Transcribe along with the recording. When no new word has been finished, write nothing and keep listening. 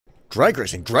Drag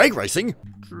racing? Drag racing?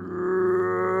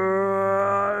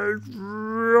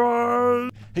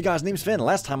 Hey guys, name's Finn.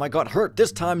 Last time I got hurt.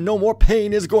 This time no more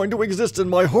pain is going to exist in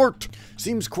my heart.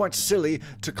 Seems quite silly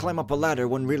to climb up a ladder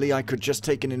when really I could just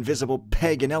take an invisible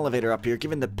peg and elevator up here,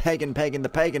 given the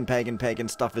pagan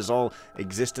stuff is all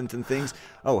existent and things.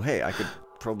 Oh, hey, I could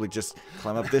probably just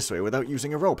climb up this way without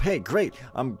using a rope. Hey, great.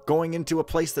 I'm going into a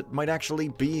place that might actually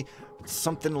be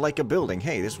something like a building.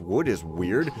 Hey, this wood is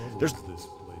weird. There's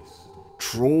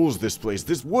trolls this place.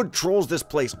 This wood trolls this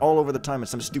place all over the time.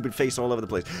 It's some stupid face all over the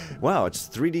place. Wow, it's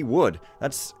 3D wood.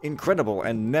 That's incredible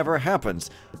and never happens.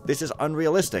 This is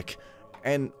unrealistic.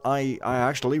 And I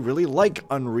actually really like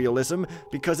unrealism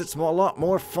because it's a lot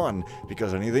more fun.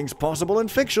 Because anything's possible in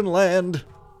fiction land.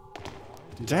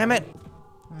 Damn it.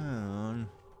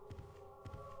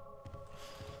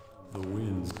 The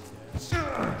wind.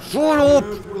 Shut up!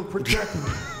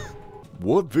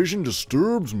 What vision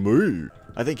disturbs me?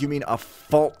 I think you mean a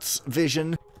false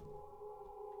vision.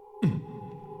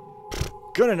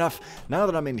 Good enough. Now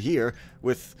that I'm in here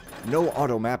with no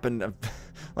auto map and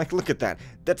like, look at that.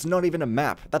 That's not even a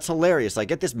map. That's hilarious. I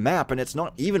get this map and it's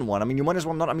not even one. I mean, you might as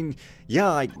well not. I mean, yeah,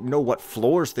 I know what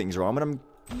floors things are on, but I'm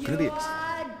gonna be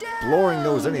exploring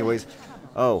those anyways.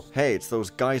 Oh, hey, it's those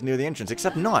guys near the entrance,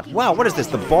 except not. Wow, what is this?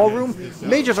 The ballroom?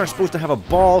 Mages are supposed to have a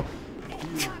ball.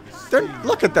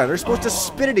 Look at that. They're supposed to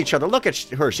spit at each other. Look at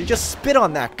her. She just spit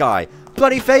on that guy.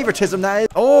 Bloody favoritism, that is.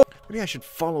 Oh, maybe I should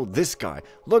follow this guy.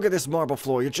 Look at this marble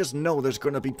floor. You just know there's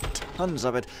going to be tons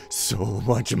of it. So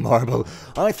much marble.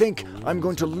 I think I'm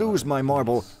going to lose my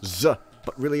marble.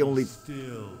 But really only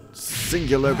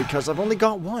singular because I've only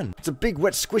got one. It's a big,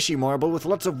 wet, squishy marble with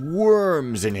lots of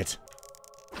worms in it.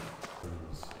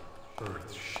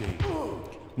 Earth shake.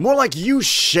 More like you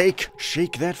shake.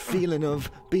 Shake that feeling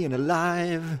of being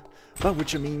alive. By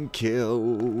which I mean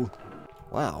kill.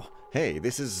 Wow. Hey,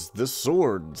 this is the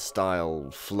sword style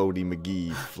floaty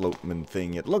McGee floatman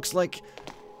thing. It looks like...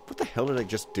 What the hell did I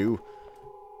just do?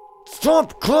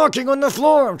 Stop clocking on the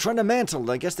floor! I'm trying to mantle.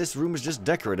 I guess this room is just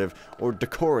decorative. Or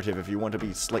decorative if you want to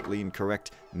be slightly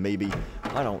incorrect. Maybe.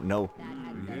 I don't know.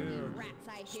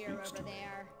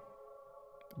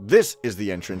 This is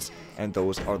the entrance. And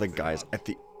those are the guys at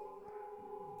the...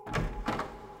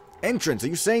 entrance. Are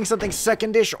you saying something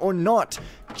second-ish or not?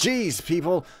 Jeez,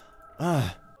 people.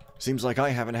 Seems like I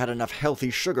haven't had enough healthy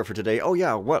sugar for today. Oh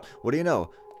yeah, what do you know?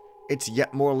 It's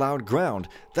yet more loud ground.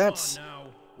 That's... Oh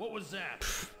no, what was that?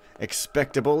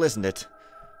 Expectable, isn't it?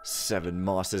 7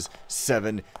 mosses.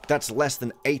 7. That's less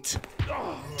than 8.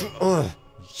 Yeah,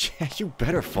 you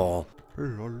better fall.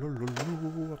 I've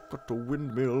got a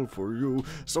windmill for you.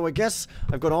 So I guess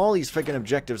I've got all these freaking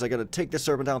objectives. I gotta take the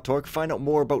Serpentine Torque, find out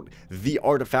more about the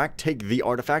artifact, take the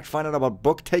artifact, find out about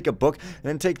book, take a book, and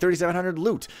then take 3,700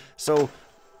 loot. So,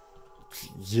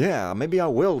 yeah, maybe I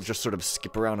will just sort of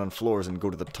skip around on floors and go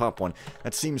to the top one.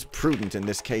 That seems prudent in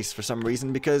this case for some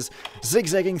reason, because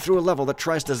zigzagging through a level that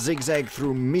tries to zigzag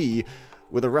through me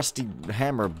with a rusty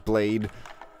hammer blade,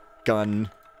 gun,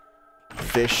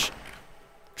 fish,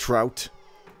 trout,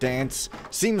 dance.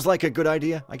 Seems like a good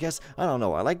idea, I guess. I don't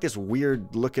know. I like this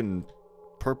weird looking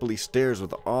purpley stairs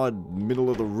with odd middle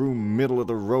of the room, middle of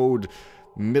the road,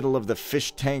 middle of the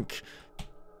fish tank.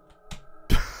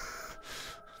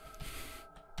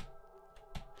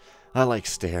 I like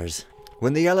stairs.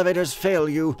 When the elevators fail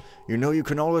you, you know you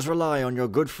can always rely on your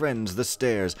good friends, the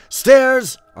stairs.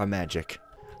 Stairs are magic.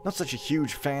 Not such a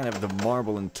huge fan of the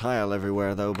marble and tile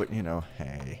everywhere though, but you know,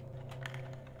 hey.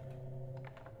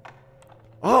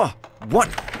 Oh, what?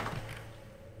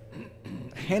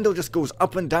 Handle just goes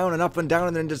up and down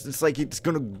and then just, it's like it's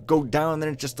gonna go down and then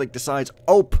it just like decides,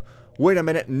 oh, wait a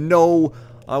minute, no,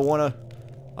 I wanna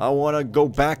go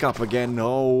back up again.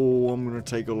 Oh, I'm gonna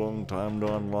take a long time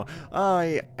to unlock.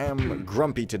 I am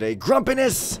grumpy today.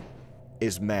 Grumpiness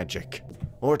is magic.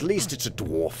 Or at least it's a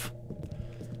dwarf.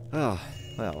 Oh,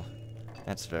 well,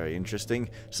 that's very interesting.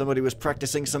 Somebody was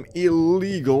practicing some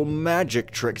illegal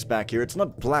magic tricks back here. It's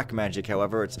not black magic,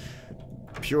 however. It's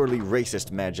purely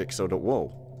racist magic, so whoa.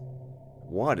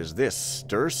 What is this?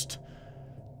 Sturst?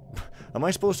 Am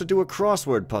I supposed to do a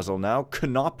crossword puzzle now?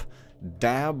 Knop?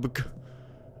 Dab?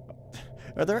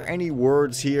 Are there any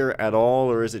words here at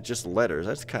all, or is it just letters?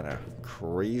 That's kind of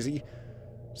crazy.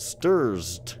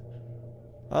 Sturst.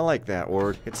 I like that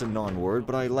word. It's a non-word,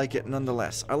 but I like it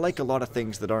nonetheless. I like a lot of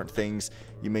things that aren't things.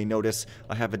 You may notice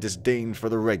I have a disdain for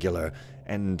the regular,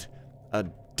 and a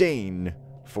dane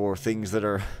for things that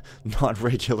are not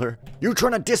regular. You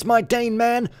trying to diss my Dane,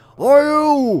 man? Are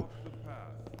you?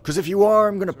 Because if you are,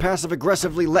 I'm going to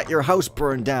passive-aggressively let your house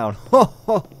burn down. Ho,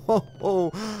 ho,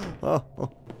 ho,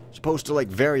 ho. Supposed to, like,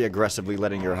 very aggressively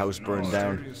letting your house burn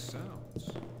down.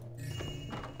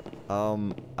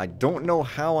 I don't know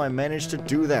how I managed to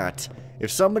do that. If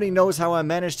somebody knows how I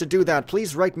managed to do that,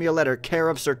 please write me a letter. Care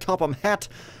of Sir Topham Hatt,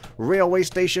 Railway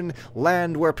Station,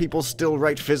 land where people still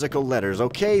write physical letters.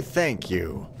 Okay, thank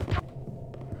you.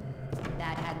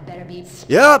 That had better be.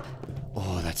 Yep!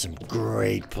 Oh, that's some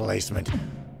great placement.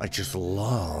 I just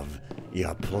love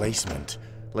your placement.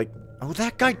 Like, oh,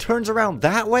 that guy turns around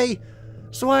that way?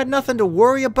 So I had nothing to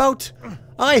worry about?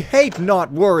 I hate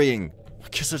not worrying! I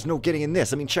guess there's no getting in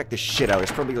this. I mean, check this shit out.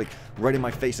 It's probably, like, right in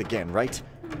my face again, right?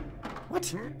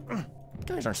 What?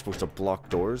 Guys aren't supposed to block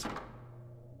doors.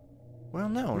 Well,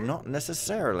 no, not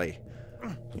necessarily.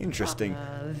 Interesting.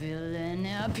 Villain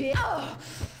up here.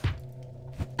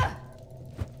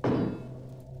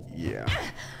 Yeah.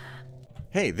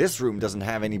 Hey, this room doesn't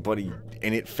have anybody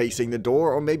in it facing the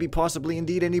door, or maybe possibly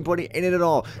indeed anybody in it at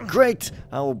all. Great!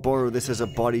 I will borrow this as a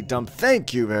body dump.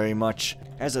 Thank you very much.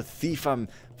 As a thief, I'm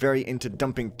very into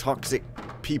dumping toxic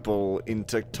people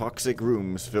into toxic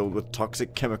rooms filled with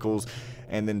toxic chemicals,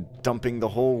 and then dumping the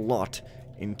whole lot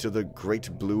into the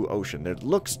great blue ocean. There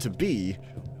looks to be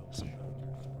some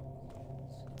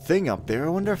thing up there. I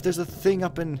wonder if there's a thing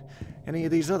up in any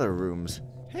of these other rooms.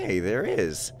 Hey, there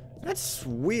is. That's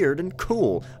weird and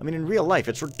cool. I mean, in real life,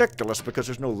 it's ridiculous because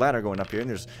there's no ladder going up here, and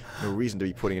there's no reason to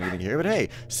be putting anything here. But hey,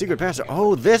 secret passage.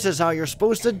 Oh, this is how you're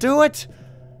supposed to do it!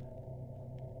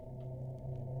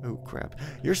 Oh, crap.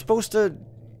 You're supposed to...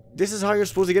 This is how you're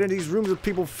supposed to get into these rooms with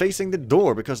people facing the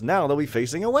door, because now they'll be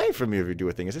facing away from you if you do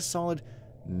a thing. Is this solid?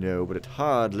 No, but it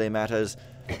hardly matters.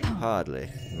 Hardly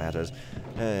matters.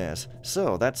 Yes.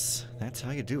 So, that's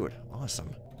how you do it.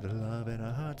 Awesome. The love in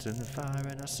our hearts and the fire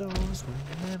in our souls will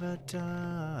never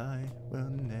die,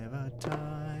 will never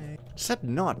die. Except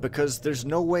not, because there's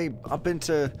no way up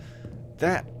into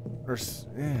that, or...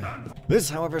 Yeah. This,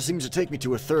 however, seems to take me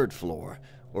to a third floor,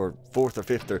 or fourth or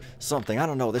fifth or something. I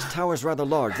don't know. This tower's rather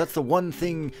large. That's the one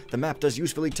thing the map does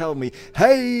usefully tell me.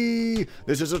 Hey!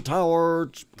 This is a tower.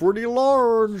 It's pretty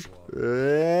large.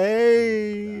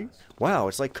 Hey! Wow,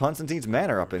 it's like Constantine's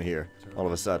Manor up in here, all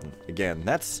of a sudden. Again,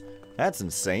 that's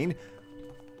insane.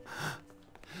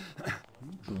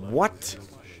 What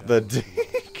the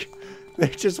dick? They're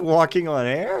just walking on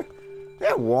air?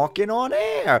 They're walking on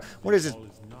air. What is it?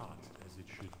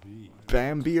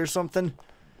 Bambi or something?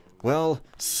 Well,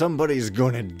 somebody's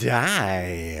gonna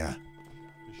die.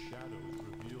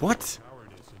 What?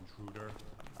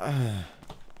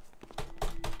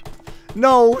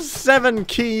 No, 7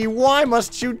 key. Why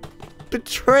must you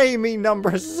betray me,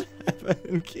 number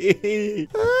 7 key?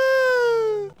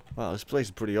 Wow, this place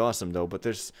is pretty awesome, though, but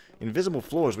there's invisible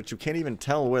floors which you can't even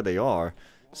tell where they are,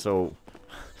 so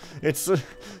it's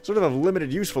sort of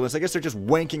limited usefulness. I guess they're just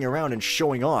wanking around and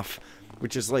showing off,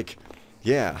 which is like,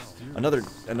 yeah, another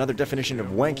definition of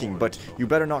wanking, but you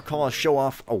better not call a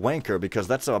show-off a wanker, because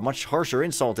that's a much harsher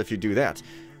insult if you do that.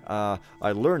 I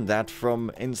learned that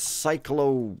from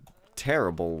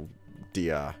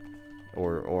Encyclo-Terrible-dia.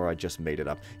 Or I just made it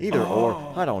up. Either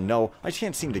or, I don't know. I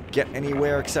can't seem to get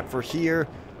anywhere except for here.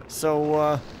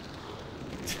 So,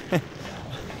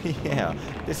 yeah,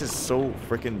 this is so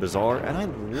freaking bizarre, and I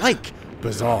like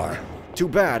bizarre. Too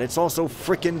bad, it's also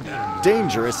freaking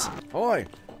dangerous. Oi!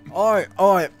 Oi!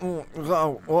 Oi!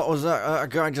 What was that? A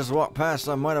guy just walked past.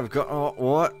 I might have got...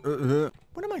 what?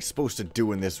 What am I supposed to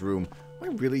do in this room? Am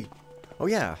I really... Oh,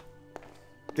 yeah.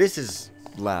 This is...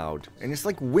 loud, and it's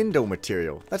like window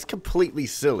material. That's completely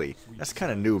silly. That's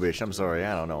kind of noobish. I'm sorry,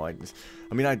 I don't know. I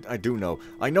mean, I do know.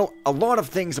 I know a lot of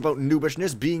things about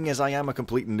noobishness, being as I am a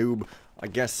complete noob. I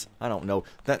guess, I don't know.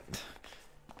 That...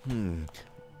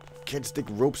 Can't stick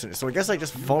ropes in it, so I guess I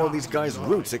just follow these guys'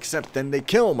 routes, except then they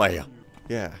kill me.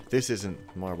 Yeah, this isn't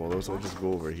marble, though, so I'll just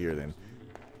go over here, then.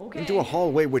 Okay. Into a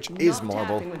hallway which is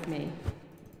marble. With me.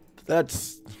 That...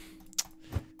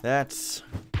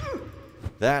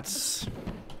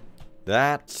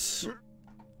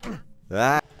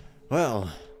 Well,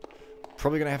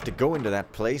 probably gonna have to go into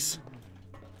that place,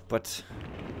 but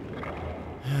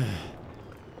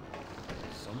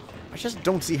I just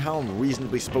don't see how I'm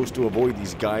reasonably supposed to avoid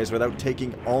these guys without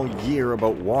taking all year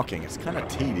about walking. It's kind of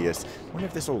tedious. I wonder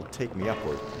if this will take me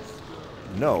upward.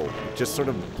 No, it just sort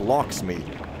of blocks me.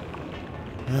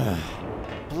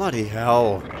 Bloody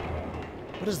hell.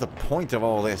 What is the point of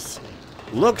all this?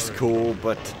 Looks cool,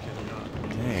 but...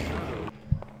 Dang.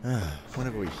 What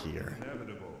have we here?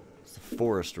 It's the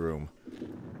forest room.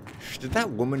 Did that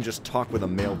woman just talk with a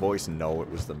male voice? No,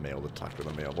 it was the male that talked with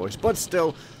a male voice. But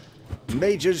still,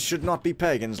 mages should not be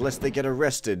pagans lest they get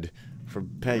arrested for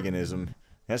paganism.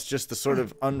 That's just the sort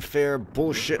of unfair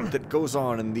bullshit that goes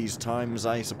on in these times,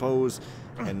 I suppose.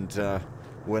 And,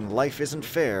 when life isn't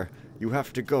fair, you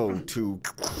have to go to...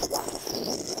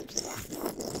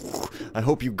 I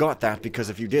hope you got that, because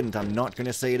if you didn't, I'm not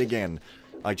gonna say it again.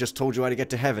 I just told you how to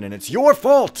get to heaven, and it's your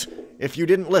fault if you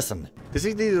didn't listen. This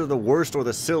is either the worst or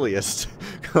the silliest.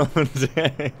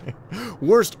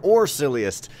 Worst or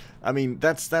silliest. I mean,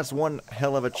 that's one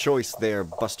hell of a choice there,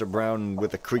 Buster Brown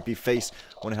with a creepy face.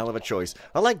 One hell of a choice.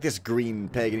 I like this green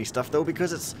pagany stuff, though,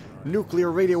 because it's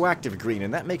nuclear radioactive green,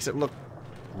 and that makes it look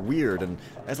weird. And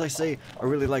as I say, I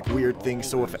really like weird things,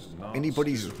 so if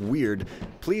anybody's weird,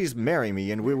 please marry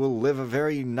me, and we will live a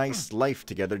very nice life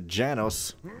together,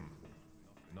 Janos.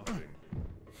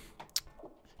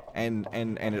 And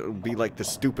it'll be like the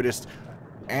stupidest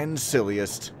and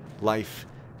silliest life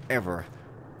ever.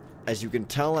 As you can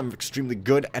tell, I'm extremely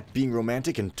good at being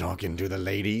romantic and talking to the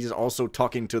ladies, also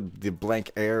talking to the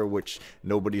blank air, which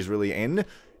nobody's really in,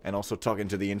 and also talking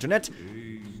to the internet.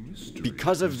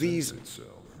 Because of these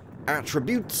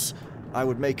attributes, I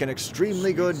would make an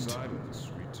extremely good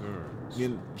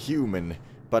human,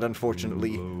 but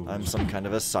unfortunately, I'm some kind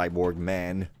of a cyborg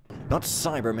man. Not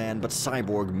Cyberman, but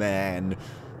cyborg man.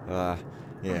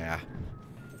 Yeah.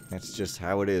 That's just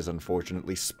how it is,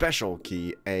 unfortunately. Special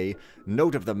key A.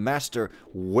 Note of the master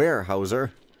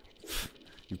warehouser.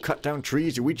 You cut down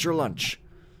trees, you eat your lunch.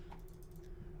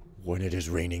 When it is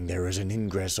raining, there is an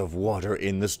ingress of water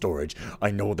in the storage.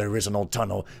 I know there is an old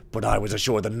tunnel, but I was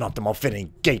assured the optimal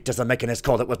fitting gate, as the mechanist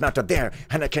called it, was mounted there,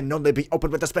 and it can only be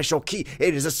opened with a special key.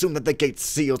 It is assumed that the gate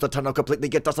seals the tunnel completely,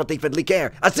 yet does not even leak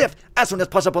air. As soon as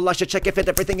possible, I should check if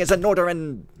everything is in order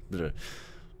and...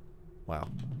 Wow.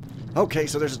 Okay,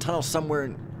 so there's a tunnel somewhere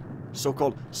in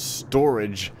so-called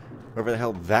storage, wherever the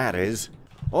hell that is.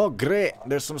 Oh, great.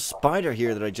 There's some spider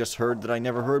here that I just heard that I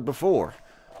never heard before.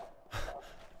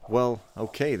 Well,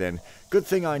 okay then. Good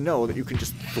thing I know that you can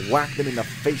just whack them in the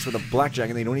face with a blackjack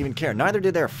and they don't even care. Neither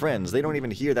did their friends. They don't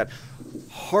even hear that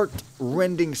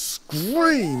heart-rending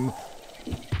scream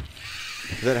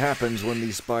that happens when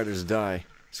these spiders die.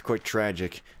 It's quite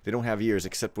tragic. They don't have ears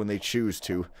except when they choose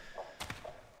to.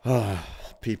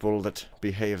 People that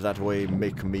behave that way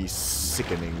make me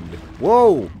sickening.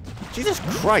 Whoa! Jesus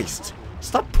Christ!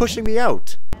 Stop pushing me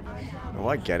out! Oh,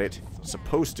 I get it. It's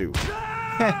supposed to.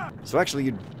 So actually,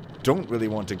 you don't really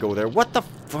want to go there. What the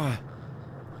fuck?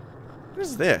 What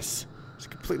is this? It's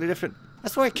completely different.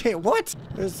 That's where I came. What?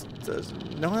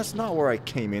 No, that's not where I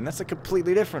came in. That's a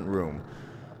completely different room.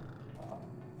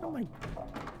 What am I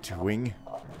doing?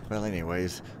 Well,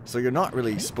 anyways. So you're not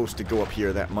really supposed to go up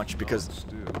here that much because...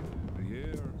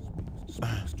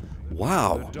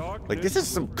 Wow. Like, this is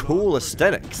some cool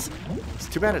aesthetics. It's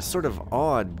too bad it's sort of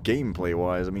odd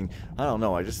gameplay-wise. I mean, I don't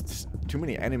know. Just too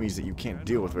many enemies that you can't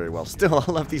deal with very well. Still,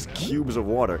 I love these cubes of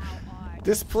water.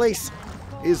 This place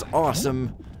is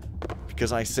awesome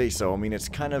because I say so. I mean, it's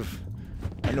kind of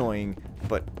annoying,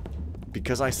 but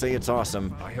because I say it's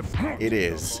awesome, it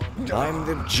is. I'm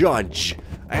the judge,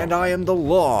 and I am the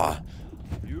law.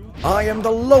 I am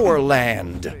the lower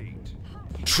land.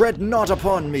 Tread not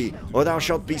upon me, or thou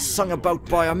shalt be sung about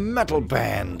by a metal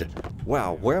band.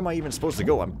 Wow, where am I even supposed to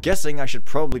go? I'm guessing I should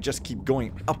probably just keep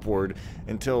going upward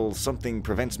until something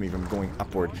prevents me from going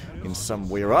upward in some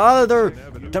way or other.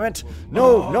 Damn it.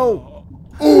 No, no.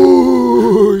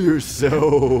 Ooh,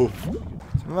 yourself.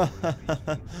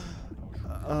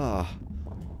 Ah,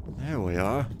 there we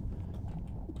are.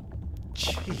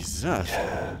 Jesus.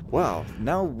 Wow,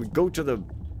 now we go to the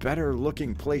better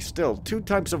looking place still. Two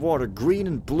types of water, green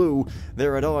and blue.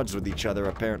 They're at odds with each other,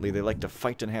 apparently. They like to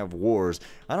fight and have wars.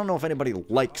 I don't know if anybody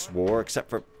likes war,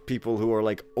 except for people who are,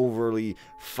 like, overly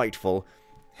fightful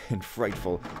and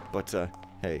frightful. But,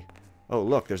 hey. Oh,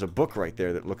 look, there's a book right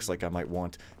there that looks like I might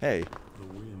want. Hey.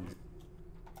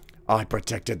 I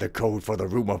protected the code for the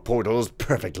room of portals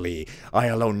perfectly. I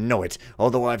alone know it,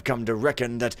 although I've come to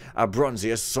reckon that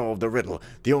Audentius solved the riddle.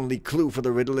 The only clue for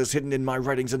the riddle is hidden in my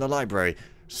writings in the library.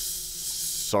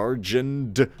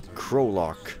 Sergeant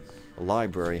Crowlock. A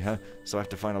library, huh? So I have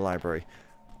to find a library.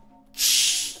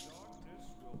 Shh.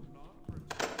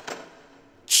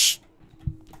 Shh.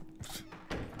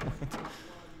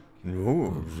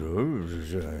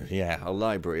 Yeah, a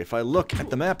library. If I look at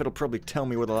the map, it'll probably tell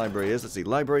me where the library is. Let's see,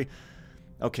 library.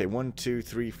 Okay, 1, 2,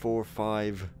 3, 4,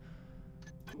 5.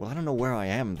 Well, I don't know where I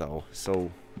am, though,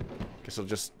 so I guess I'll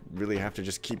just really have to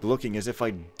just keep looking as if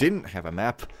I didn't have a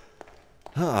map.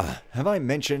 Have I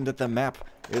mentioned that the map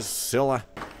is Scylla?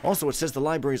 Also, it says the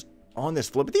library's on this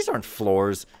floor, but these aren't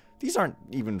floors. These aren't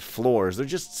even floors. They're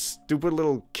just stupid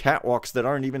little catwalks that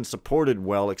aren't even supported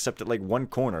well, except at like one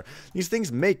corner. These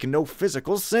things make no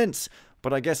physical sense.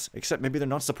 But I guess, except maybe they're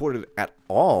not supported at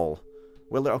all.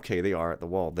 Well, okay, they are at the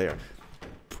wall there.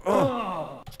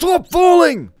 Oh, stop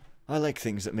falling! I like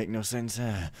things that make no sense.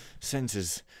 Sense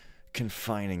is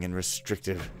confining and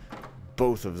restrictive.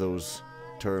 Both of those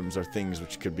terms are things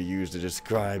which could be used to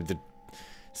describe the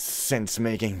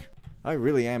sense-making. I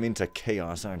really am into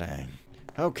chaos, aren't I?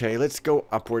 Okay, let's go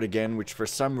upward again, which for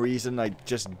some reason I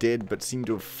just did, but seemed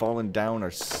to have fallen down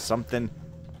or something.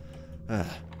 I'm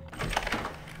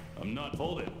not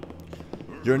folded.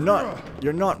 You're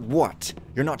not what?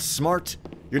 You're not smart?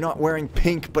 You're not wearing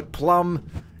pink but plum?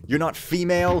 You're not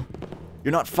female?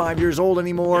 You're not 5 years old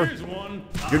anymore? Here's one.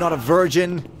 You're not a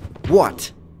virgin?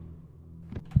 What?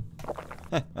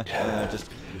 Just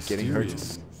getting hurt.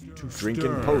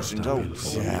 Drinking potions. Oh,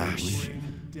 gosh.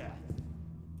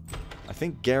 I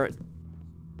think Garrett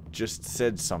just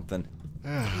said something.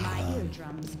 My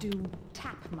eardrums do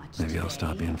tap much. Maybe I'll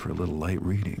stop in for a little light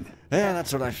reading. Yeah,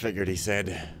 that's what I figured, he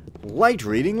said. Light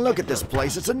reading? Look at this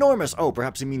place. It's enormous. Oh,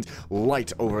 perhaps he means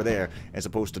light over there, as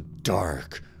opposed to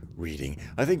dark reading.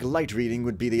 I think light reading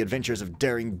would be the adventures of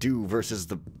Daring Do versus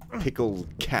the pickle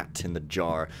cat in the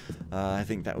jar. I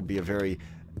think that would be a very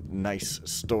nice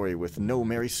story with no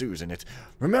Mary Sue's in it.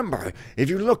 Remember, if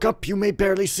you look up, you may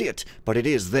barely see it, but it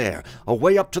is there,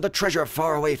 away up to the treasure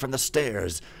far away from the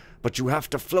stairs. But you have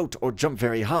to float or jump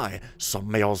very high. Some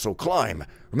may also climb.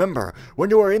 Remember, when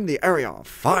you are in the area of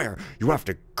fire, you have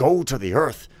to go to the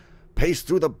earth, pace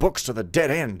through the books to the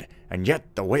dead end, and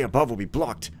yet the way above will be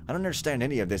blocked. I don't understand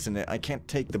any of this, and I can't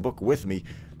take the book with me,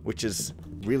 which is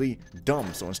really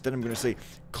dumb. So instead I'm going to say,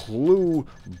 clue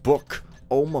book.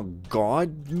 Oh my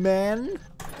god, man?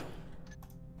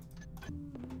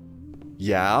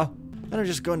 Yeah? And I'm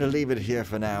just going to leave it here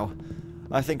for now.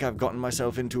 I think I've gotten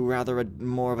myself into rather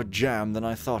more of a jam than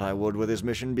I thought I would, with this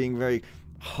mission being very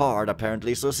hard,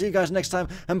 apparently. So see you guys next time,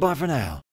 and bye for now.